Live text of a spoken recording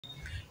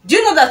Do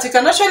you know that you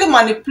can actually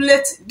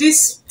manipulate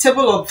this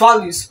table of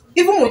values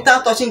even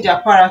without touching the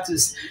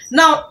apparatus?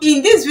 Now,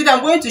 in this video,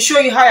 I'm going to show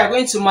you how you're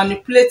going to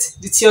manipulate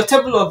your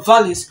table of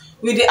values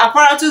with the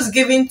apparatus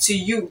given to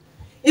you,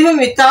 even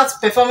without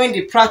performing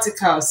the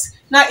practicals.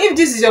 Now, if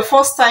this is your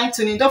first time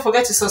tuning, don't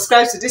forget to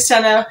subscribe to this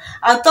channel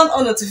and turn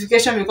on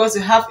notification because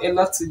you have a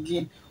lot to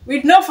gain.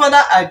 With no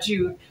further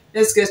ado,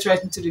 let's get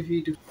right into the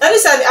video. Now,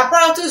 these are the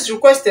apparatus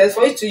requested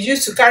for you to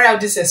use to carry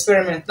out this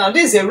experiment. Now,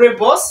 this is a ray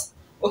bus,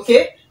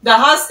 okay, that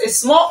has a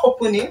small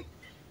opening.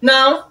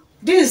 Now,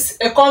 this is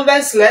a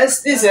convex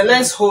lens, this is a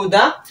lens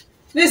holder,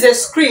 this is a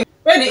screen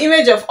where the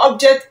image of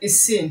object is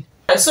seen.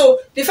 So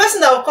the first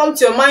thing that will come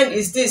to your mind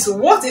is this: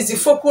 what is the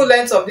focal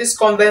length of this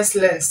convex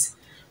lens?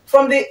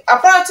 From the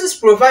apparatus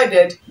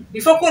provided, the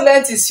focal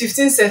length is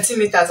 15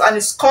 centimeters and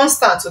it's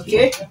constant,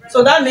 okay?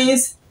 So that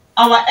means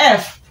our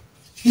F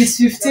is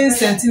 15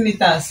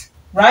 centimeters,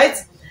 right?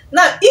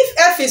 Now, if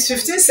F is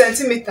 15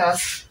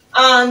 centimeters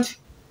and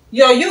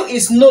your U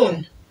is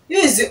known, U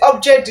is the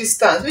object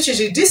distance, which is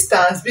the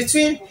distance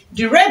between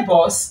the ray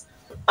bus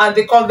and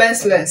the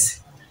convex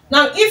lens.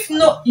 Now, if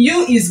no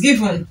U is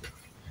given,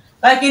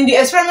 like in the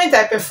experiment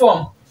I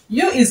perform,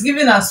 U is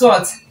given as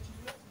what?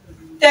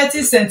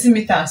 30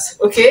 centimeters,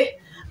 okay?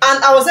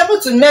 And I was able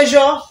to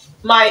measure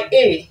my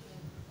A,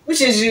 which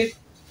is the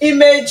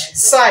image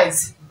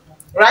size,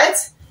 right?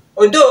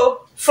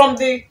 Although from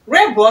the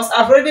ray bus,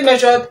 I've already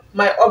measured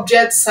my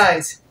object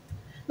size.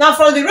 Now,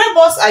 from the ray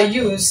bus I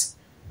use,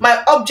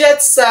 my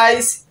object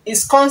size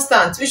is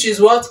constant, which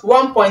is what?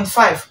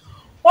 1.5.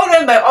 What do I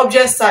mean by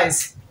object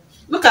size?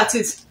 Look at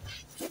it.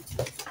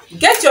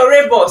 Get your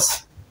ray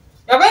bus.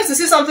 You're going to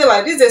see something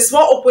like this. There's a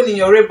small opening in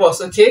your ray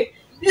bus, okay?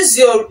 Use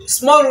your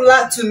small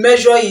ruler to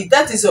measure it.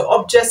 That is your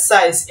object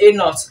size,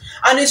 A0.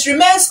 And it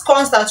remains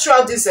constant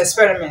throughout this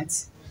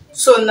experiment.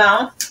 So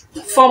now,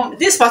 from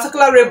this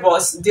particular ray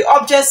bus, the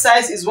object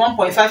size is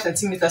 1.5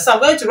 centimeters. So I'm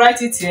going to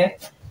write it here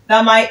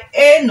that my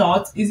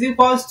A0 is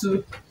equals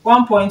to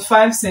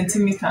 1.5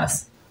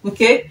 centimeters.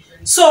 Okay?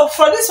 So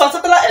for this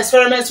particular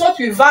experiment, what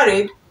we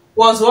varied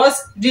was what?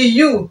 The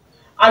U.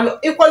 And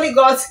we equally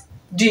got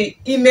the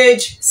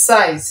image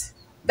size.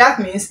 That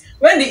means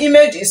when the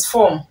image is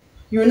formed,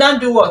 you will now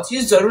do what?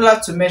 Use the ruler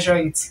to measure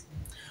it.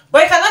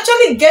 But you can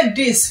actually get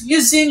this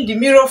using the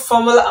mirror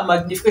formula and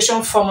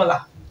magnification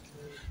formula.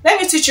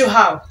 Let me teach you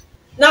how.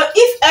 Now,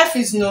 if F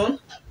is known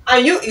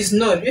and U is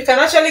known, you can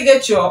actually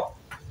get your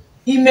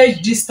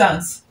image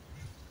distance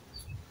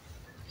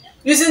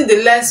using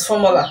the lens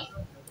formula.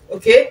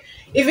 Okay?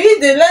 If you use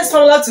the lens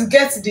formula to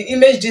get the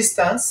image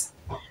distance,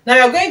 now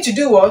you're going to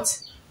do what?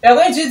 You're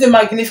going to use the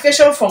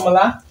magnification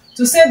formula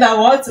to say that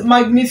what?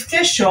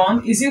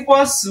 Magnification is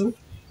equals to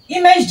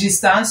image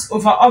distance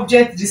over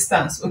object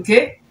distance,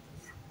 okay?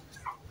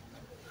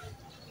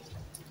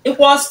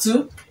 Equals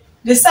to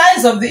the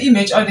size of the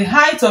image or the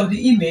height of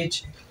the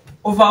image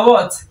over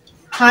what?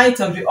 Height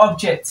of the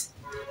object.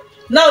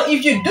 Now,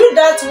 if you do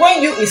that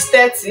when U is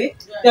 30,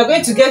 you're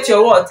going to get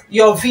your what?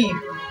 Your V,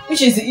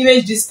 which is the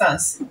image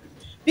distance.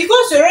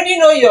 Because you already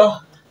know your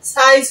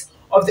size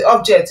of the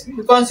object, it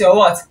becomes your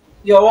what?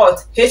 Your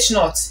what?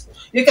 H0.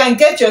 You can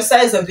get your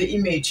size of the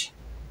image.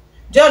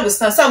 Do you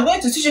understand? So I'm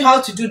going to teach you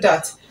how to do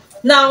that.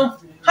 Now,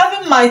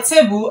 having my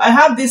table, I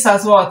have this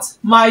as what?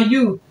 My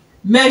U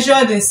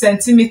measured in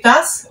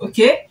centimeters,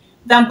 okay?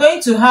 Then I'm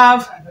going to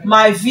have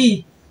my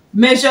V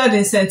measured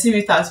in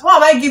centimeters. Why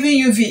am I giving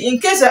you V? In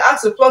case I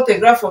ask to plot a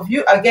graph of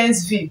U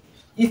against V,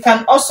 it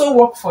can also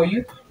work for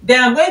you.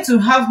 Then I'm going to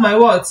have my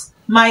what?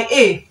 My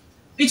A,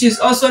 which is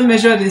also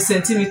measured in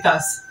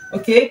centimeters,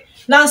 okay?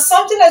 Now,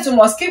 something that you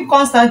must keep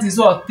constant is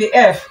what? The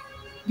F.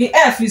 The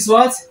F is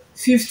what?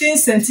 15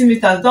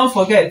 centimeters. Don't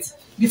forget.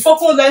 The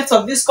focal length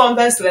of this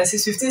convex lens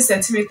is 15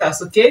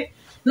 centimeters, okay?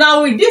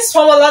 Now, with this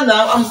formula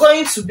now, I'm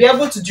going to be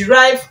able to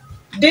derive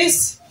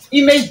this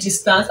image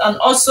distance and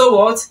also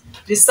what?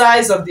 The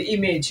size of the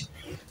image.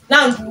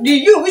 Now, the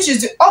U, which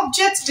is the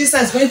object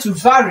distance, is going to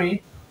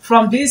vary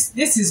from this.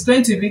 This is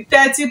going to be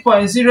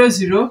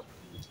 30.00,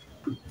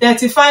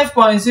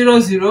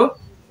 35.00,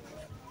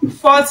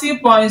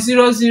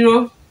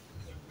 40.00,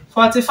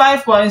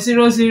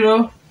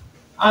 45.00,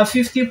 and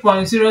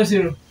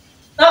 50.00.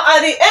 Now,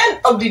 at the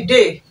end of the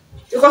day,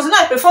 because now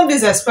I perform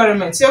this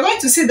experiment, you're going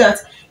to see that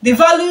the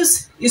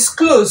values is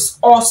close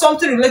or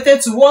something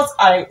related to what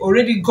I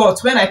already got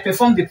when I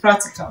performed the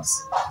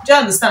practicals. Do you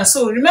understand?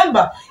 So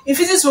remember, in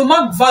physics we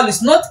mark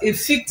values, not a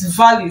fixed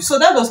value. So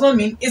that does not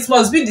mean it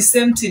must be the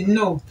same thing.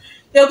 No.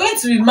 They're going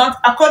to be marked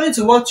according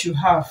to what you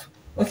have.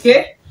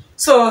 Okay?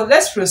 So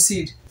let's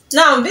proceed.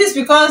 Now, this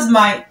becomes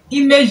my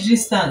image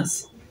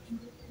distance.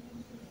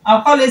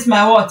 I'll call it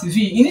my what?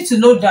 V. You need to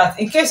know that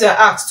in case you're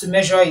asked to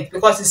measure it,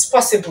 because it's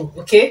possible,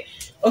 okay?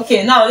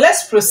 Okay, now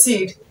let's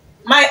proceed.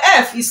 My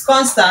F is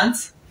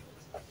constant,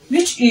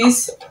 which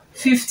is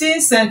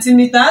 15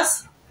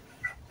 centimeters,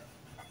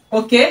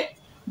 okay?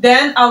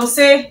 Then I will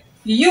say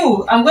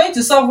U, I'm going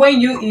to solve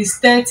when U is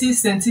 30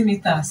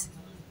 centimeters.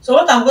 So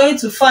what I'm going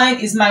to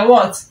find is my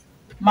what?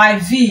 My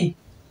V.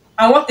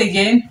 And what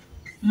again?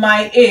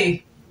 My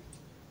A.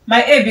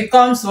 My A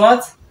becomes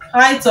what?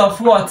 height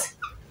of what?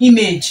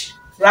 Image,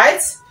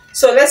 right?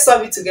 So let's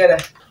solve it together.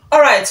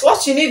 All right,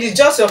 what you need is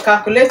just your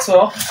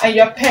calculator and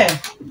your pen.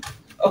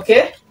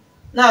 Okay,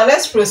 now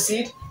let's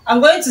proceed. I'm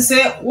going to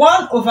say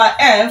 1 over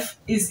f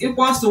is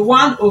equals to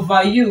 1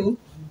 over u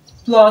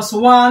plus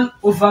 1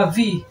 over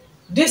v.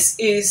 This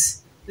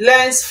is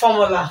length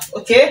formula.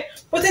 Okay,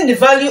 putting the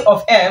value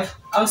of f,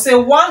 I'll say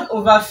 1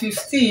 over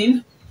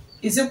 15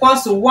 is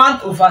equals to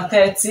 1 over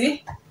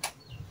 30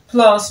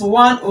 plus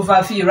 1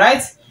 over v,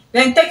 right?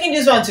 Then taking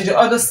this one to the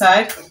other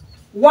side,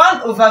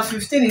 1 over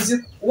 15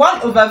 is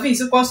 1 over v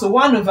is equals to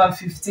 1 over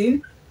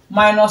 15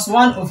 minus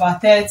 1 over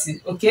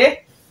 30.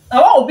 Okay,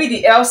 now what will be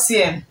the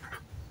LCM?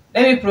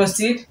 Let me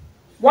proceed.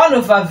 1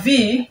 over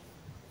v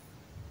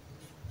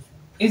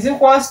is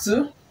equals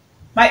to,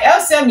 my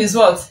LCM is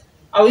what?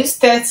 I will use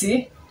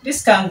 30.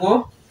 This can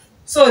go.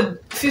 So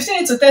 15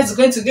 into 30 is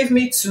going to give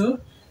me 2.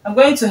 I'm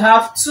going to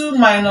have 2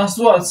 minus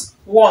what?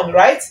 1,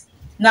 right?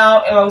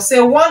 Now I will say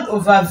 1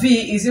 over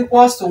v is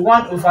equals to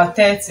 1 over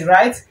 30,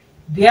 right?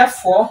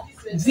 Therefore,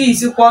 v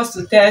is equals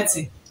to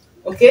 30.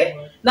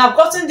 Okay? Now I've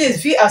gotten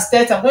this v as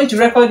 30. I'm going to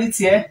record it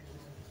here.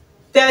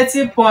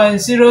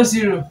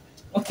 30.00.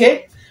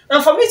 Okay?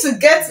 Now for me to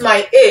get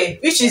my a,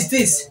 which is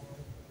this,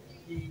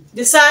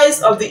 the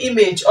size of the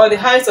image or the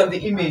height of the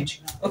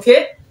image,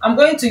 okay, I'm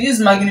going to use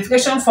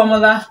magnification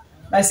formula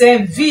by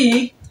saying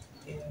v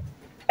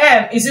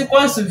m is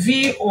equals to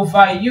v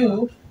over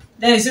u,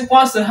 then is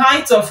equals to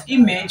height of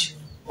image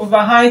over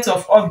height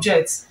of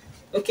object.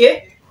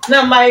 Okay,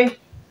 now my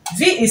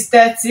v is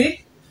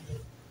 30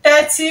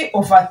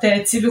 over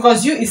 30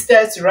 because u is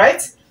 30,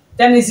 right?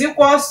 Then is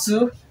equals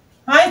to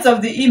height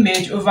of the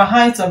image over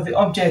height of the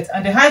object,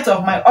 and the height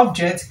of my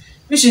object,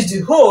 which is the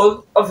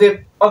whole of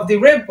the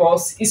ray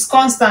box, is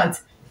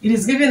constant. It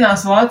is given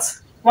as what?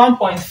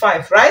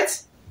 1.5,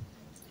 right?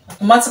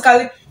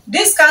 Automatically,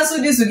 this cancel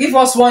this will give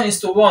us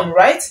 1:1,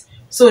 right?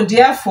 So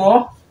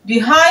therefore, the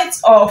height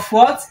of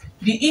what?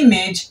 The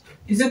image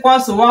is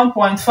equal to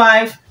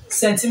 1.5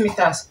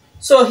 centimeters.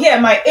 So here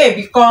my a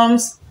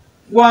becomes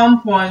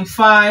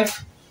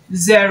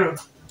 1.50.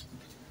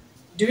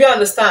 Do you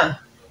understand?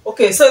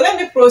 Okay, so let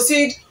me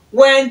proceed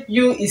when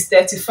u is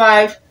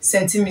 35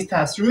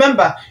 centimeters.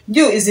 Remember,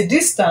 u is the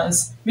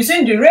distance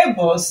between the ray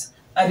box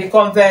and the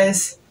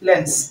convex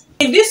lens.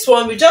 In this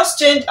one, we just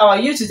changed our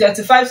u to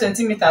 35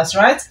 centimeters,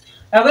 right?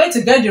 We're going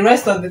to get the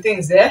rest of the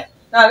things there.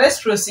 Now let's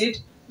proceed.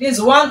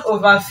 This 1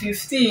 over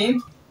 15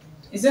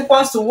 is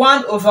equals to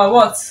 1 over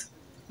what?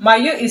 My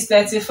u is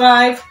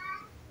 35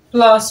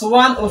 plus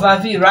 1 over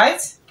v,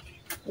 right?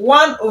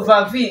 1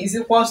 over v is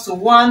equals to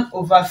 1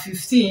 over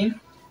 15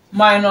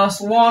 minus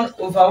 1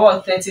 over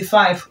what?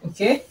 35.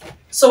 Okay,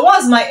 so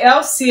what's my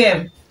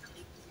LCM?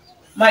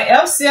 My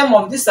LCM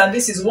of this and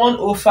this is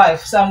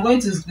 105. So I'm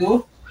going to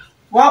go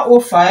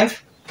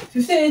 105.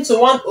 15 into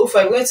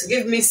 105 is going to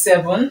give me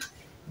 7.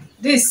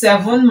 This is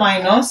 7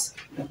 minus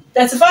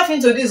 35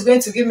 into this is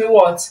going to give me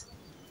what?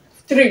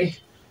 3.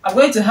 I'm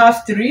going to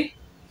have 3.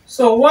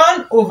 So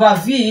 1 over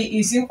v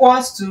is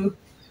equals to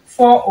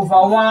 4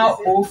 over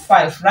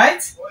 105,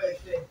 right?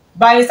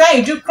 By the time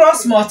you do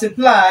cross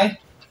multiply,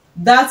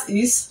 that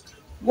is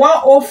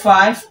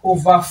 105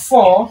 over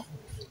 4.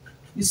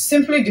 You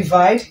simply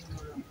divide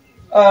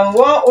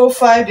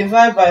 105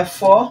 divided by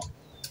 4.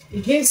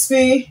 It gives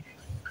me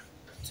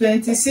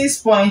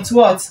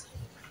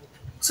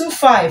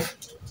 26.25.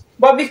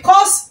 But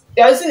because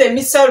you're using a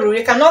meter rule,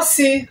 you cannot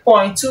see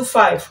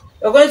 0.25.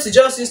 You're going to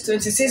just use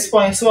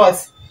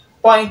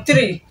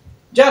 26.3.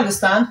 Do you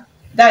understand?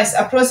 That is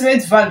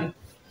approximate value.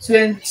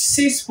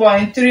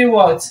 26.3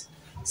 what?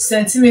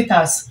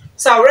 Centimeters.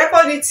 So I'll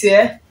record it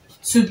here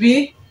to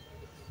be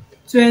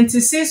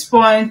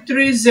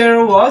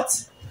 26.30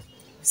 what?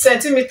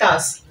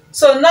 Centimeters.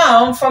 So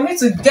now for me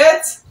to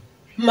get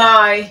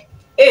my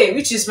a,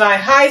 which is my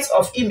height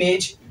of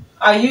image,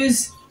 I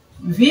use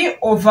v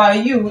over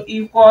u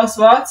equals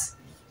what?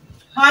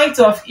 Height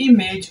of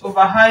image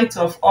over height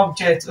of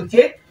object.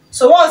 Okay,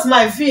 so what's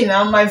my v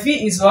now? My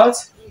v is what?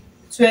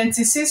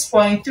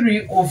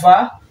 26.3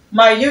 over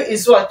my u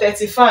is what?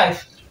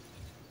 35.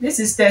 This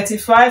is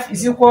 35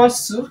 is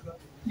equals to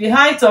the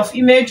height of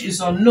image is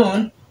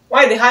unknown,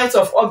 while the height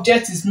of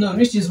object is known,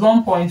 which is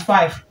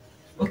 1.5.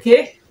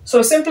 Okay,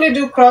 so simply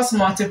do cross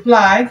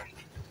multiply.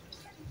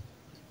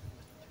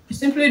 You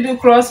simply do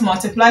cross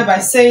multiply by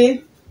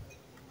saying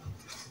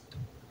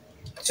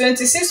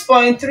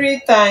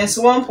 26.3 times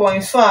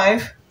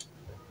 1.5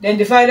 then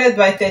divided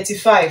by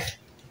 35.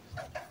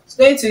 It's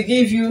going to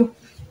give you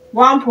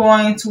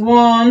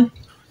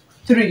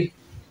 1.13.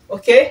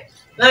 Okay,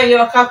 now in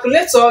your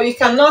calculator you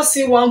cannot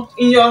see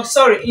in your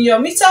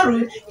meter rule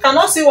you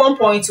cannot see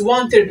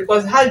 1.13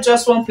 because it has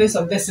just one place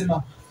of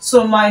decimal.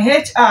 So my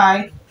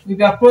HI will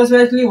be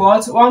approximately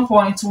what?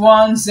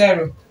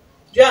 1.10.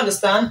 Do you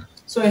understand?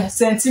 So a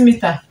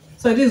centimeter.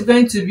 So this is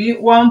going to be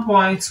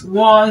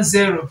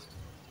 1.10.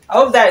 I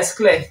hope that is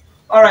clear.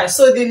 Alright,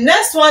 so the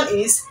next one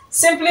is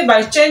simply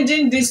by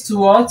changing this to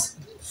what?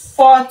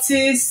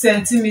 40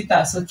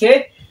 centimeters.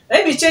 Okay,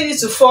 let me change it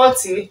to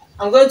 40.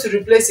 I'm going to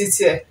replace it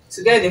here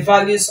to get the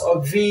values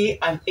of V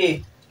and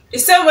A. The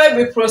same way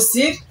we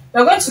proceed,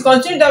 we're going to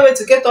continue that way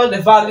to get all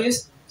the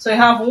values. So you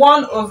have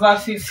 1 over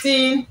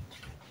 15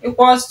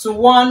 equals to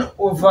 1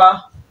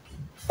 over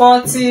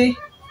 40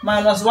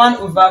 minus 1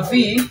 over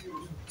V.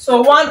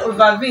 So 1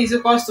 over V is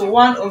equals to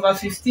 1 over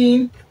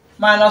 15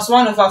 minus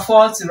 1 over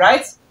 40,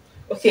 right?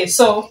 Okay,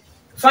 so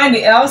find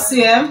the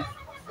LCM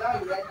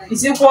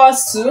is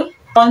equals to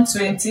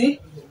 120.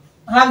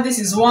 I have this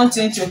is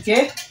 120,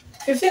 okay?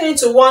 15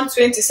 into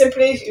 120,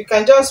 simply you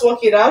can just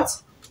work it out.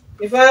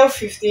 Divide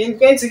 15,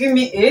 going to give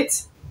me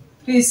 8.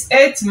 Please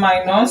 8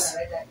 minus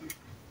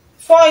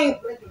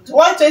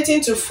 120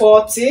 into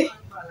 40.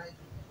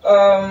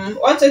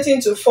 120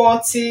 into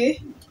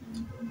 40.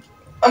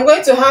 I'm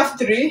going to have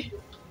 3.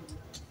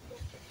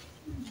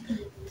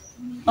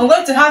 I'm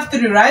going to have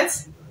 3, right?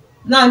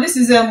 Now this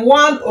is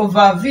 1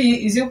 over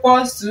V is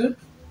equals to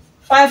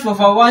 5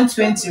 over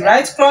 120,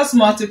 right? Cross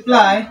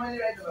multiply.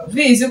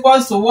 V is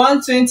equals to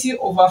 120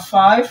 over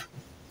 5.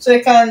 So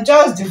you can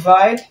just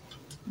divide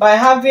by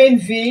having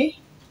V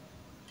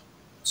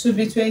to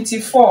be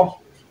 24.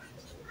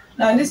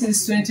 Now this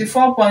is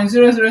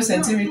 24.00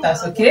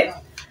 centimeters, okay?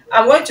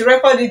 I'm going to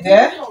record it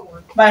there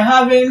by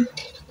having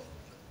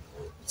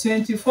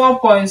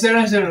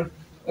 24.00,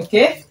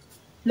 okay?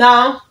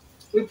 Now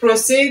we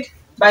proceed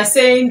by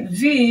saying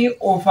V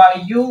over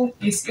U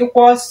is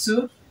equals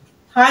to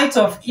height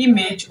of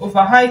image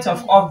over height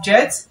of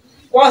object.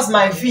 What's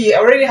my V? I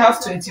already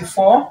have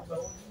 24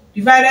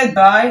 divided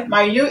by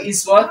my U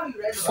is what?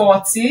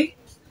 40.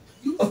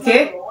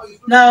 Okay,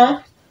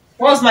 now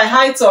what's my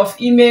height of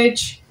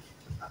image?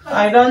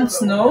 I don't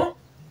know.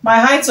 My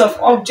height of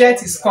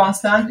object is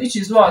constant, which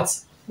is what?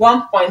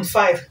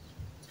 1.5.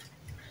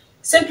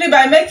 Simply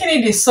by making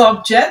it the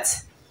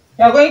subject,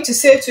 you are going to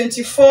say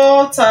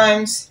 24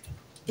 times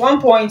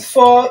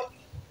 1.4,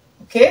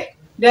 okay?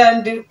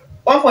 Then the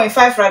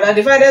 1.5 rather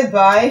divided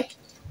by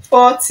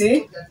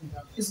 40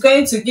 is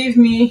going to give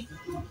me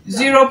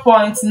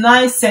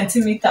 0.9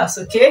 centimeters,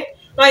 okay?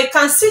 Now you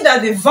can see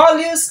that the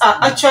values are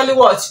actually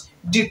what?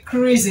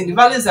 Decreasing. The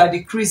values are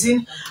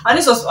decreasing, and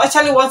this was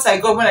actually what I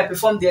got when I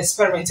performed the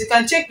experiment. You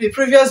can check the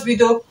previous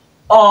video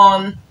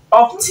on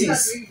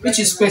optics, which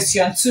is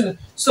question 2.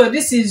 So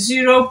this is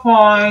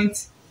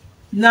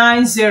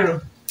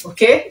 0.90,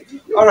 okay?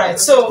 All right,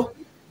 so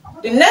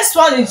the next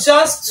one is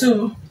just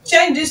to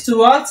change this to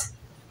what?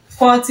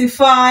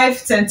 45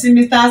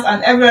 centimeters,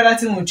 and every other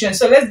thing will change.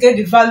 So let's get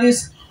the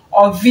values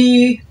of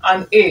V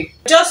and A.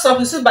 Just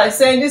substitute by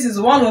saying this is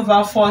 1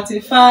 over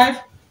 45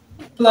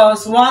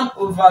 plus 1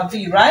 over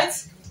V, right?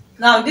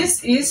 Now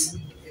this is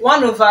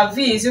 1 over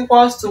V is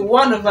equals to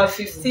 1 over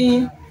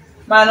 15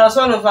 minus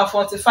 1 over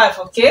 45,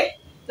 okay?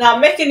 Now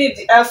making it,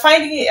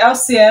 finding the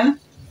LCM,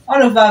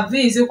 1 over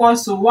V is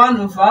equals to 1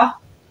 over,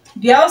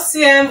 the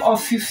LCM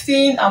of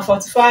 15 and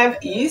 45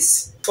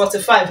 is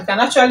 45. You can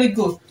actually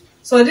go.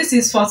 So this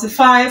is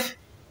 45.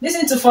 This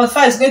into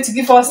 45 is going to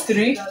give us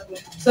 3.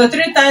 So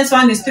 3 times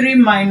 1 is 3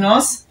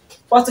 minus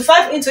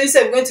 45 into this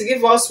is going to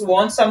give us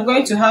 1. So I'm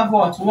going to have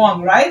what?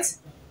 1, right?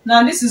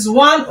 Now this is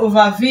 1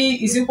 over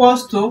V is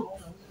equals to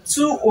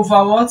 2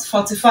 over what?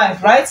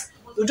 45, right?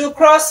 We do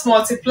cross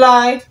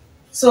multiply.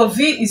 So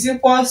V is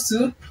equals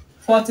to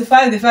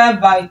 45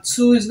 divided by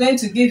 2 is going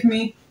to give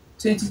me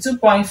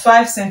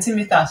 22.5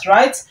 centimeters,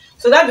 right?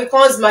 So that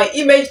becomes my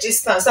image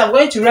distance. So I'm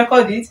going to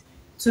record it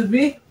to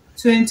be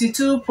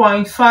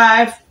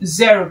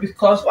 22.50,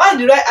 because why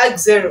did I add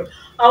 0?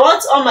 I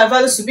want all my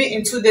values to be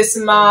in 2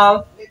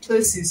 decimal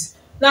places.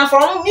 Now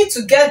for me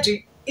to get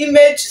the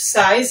image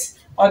size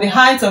or the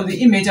height of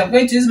the image, I'm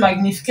going to use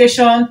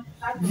magnification.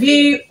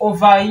 V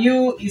over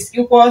U is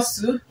equals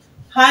to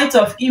height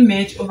of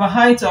image over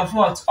height of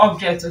what?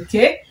 Object,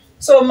 okay?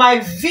 So my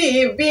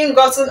V being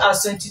gotten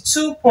as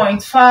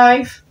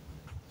 22.5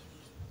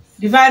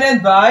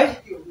 divided by,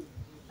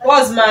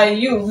 what's my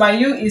U? My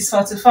U is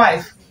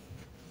 45.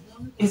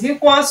 Is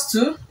equals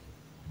to,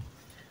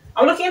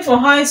 I'm looking for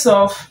height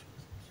of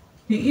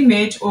the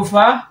image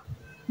over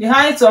the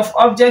height of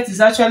object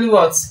is actually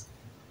what?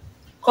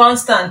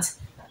 Constant.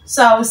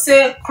 So I will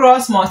say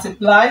cross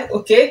multiply,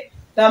 okay?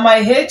 That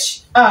my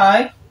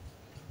HI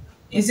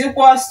is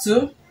equals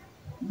to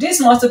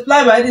this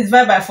multiply by this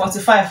divided by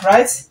 45,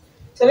 right?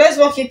 So let's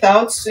work it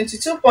out.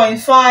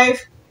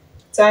 22.5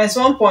 times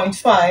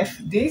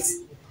 1.5,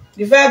 this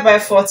divided by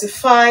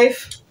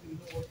 45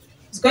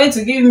 is going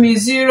to give me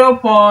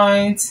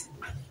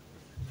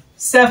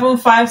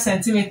 0.75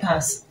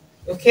 centimeters,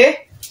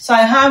 okay? So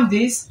I have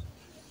this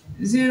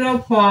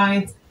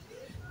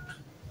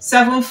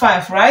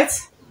 0.75, right?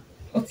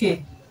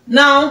 Okay,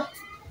 now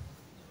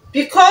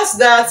because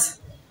that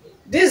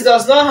this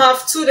does not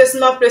have 2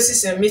 decimal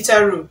places in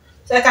meter rule,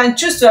 so I can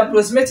choose to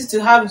approximate it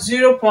to have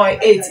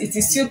 0.8. It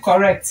is still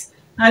correct.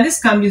 And this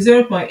can be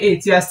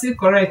 0.8. You are still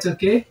correct,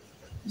 okay?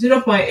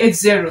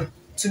 0.80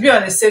 to be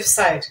on the safe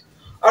side.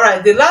 All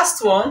right, the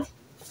last one.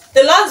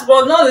 The last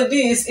but not the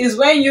least is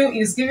when U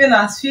is given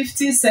as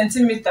 50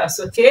 centimeters,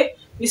 okay?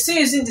 We're still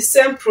using the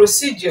same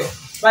procedure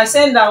by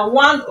saying that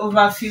 1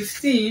 over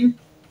 15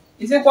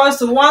 is equals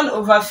to 1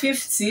 over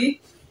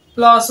 50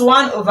 plus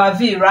 1 over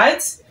v,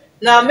 right?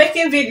 Now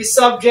making v the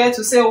subject,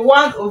 we say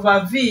 1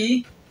 over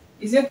v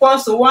is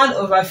equals to 1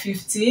 over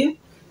 15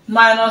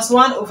 minus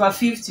 1 over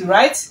 50,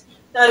 right?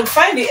 Now we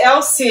find the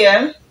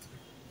LCM,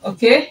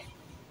 okay?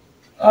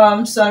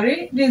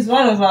 Sorry, this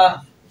 1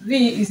 over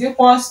v is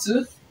equals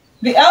to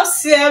the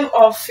LCM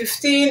of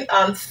 15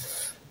 and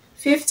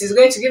 50 is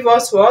going to give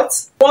us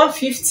what?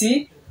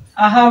 150.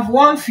 I have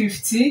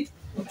 150,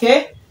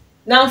 okay?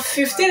 Now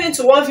 15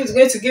 into 150 is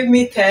going to give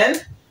me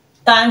 10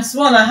 times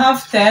 1. I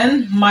have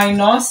 10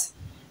 minus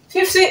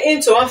 50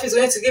 into 150 is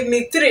going to give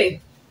me 3.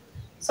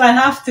 So I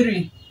have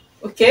 3,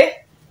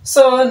 okay?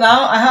 So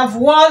now I have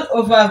 1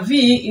 over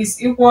v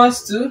is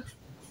equals to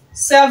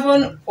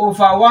 7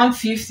 over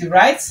 150,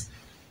 right?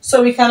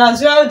 So we can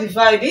as well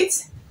divide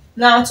it.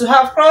 Now to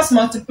have cross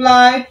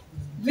multiply,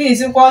 v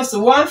is equals to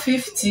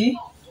 150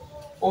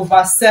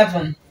 over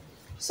 7.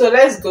 So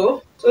let's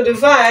go. So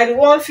divide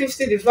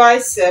 150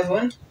 divide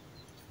 7.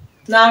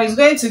 Now it's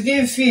going to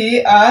give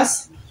v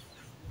as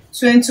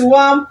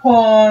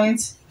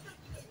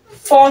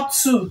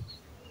 21.42.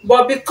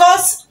 But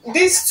because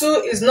this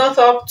 2 is not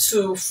up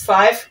to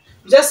 5,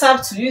 you just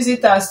have to use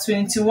it as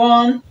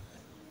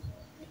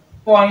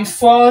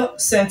 21.4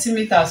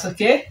 centimeters,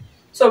 okay?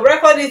 So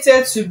record it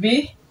here to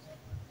be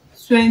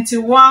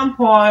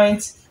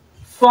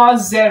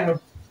 21.40,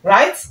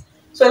 right?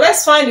 So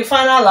let's find the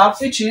final lap,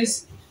 which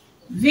is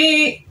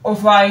v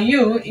over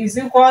u is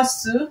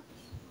equals to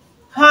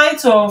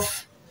height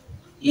of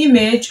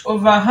image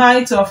over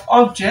height of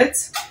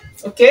object,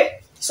 okay?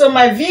 So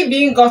my v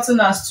being gotten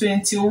as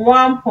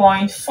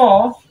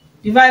 21.4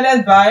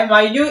 divided by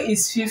my u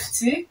is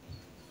 50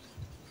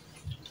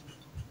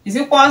 is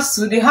equals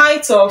to the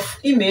height of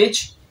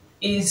image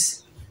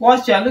is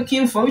what you are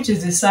looking for, which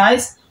is the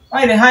size,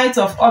 while the height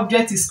of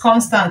object is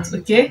constant,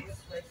 okay?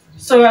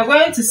 So we are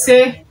going to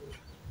say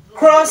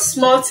cross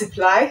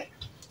multiply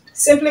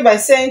simply by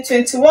saying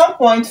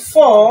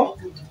 21.4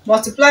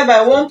 multiplied by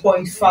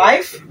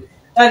 1.5,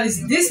 that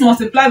is this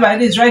multiplied by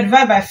this, right?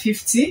 Divide by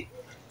 50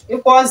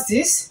 equals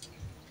this,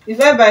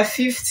 divide by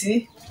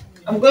 50,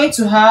 I'm going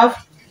to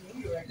have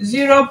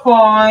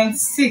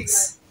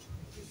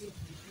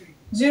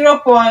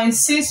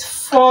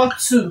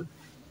 0.642,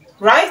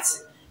 right?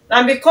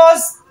 And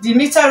because the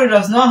meter rule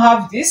does not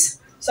have this,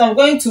 so I'm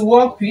going to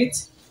work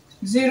with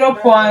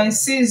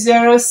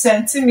 0.60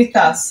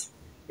 centimeters.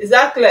 Is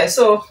that clear?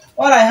 So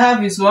what I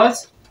have is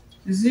what?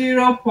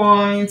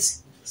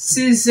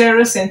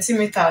 0.60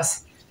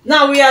 centimeters.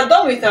 Now we are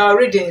done with our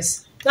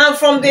readings. Now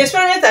from the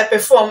experiment I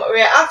performed,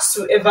 we are asked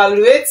to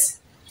evaluate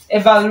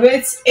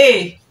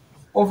A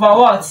over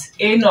what?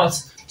 A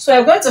naught. So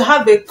I'm going to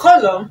have a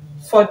column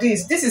for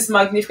this. This is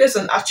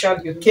magnification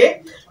actually,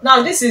 okay?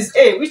 Now this is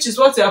A, which is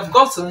what you have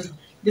gotten,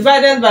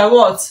 divided by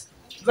what?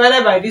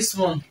 Divided by this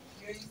one.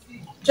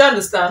 Do you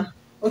understand?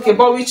 Okay,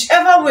 but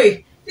whichever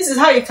way, this is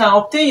how you can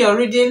obtain your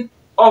reading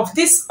of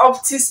this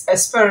optics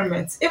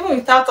experiment, even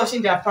without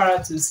touching the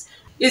apparatus.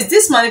 Is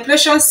this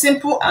manipulation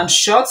simple and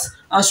short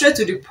and straight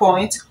to the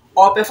point,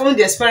 or performing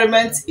the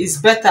experiment is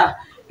better?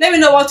 Let me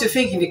know what you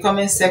think in the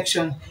comment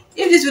section.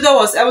 If this video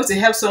was able to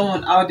help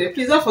someone out there,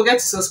 please don't forget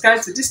to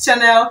subscribe to this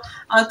channel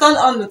and turn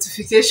on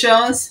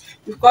notifications,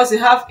 because you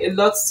have a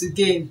lot to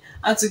gain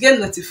and to get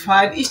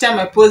notified each time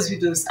I post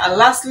videos. And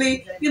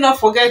lastly, do not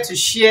forget to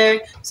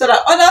share so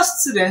that other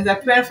students that are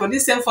preparing for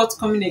this same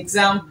forthcoming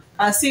exam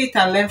can see it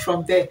and learn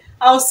from there.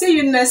 I will see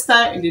you next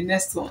time in the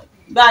next one.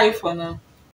 Bye for now.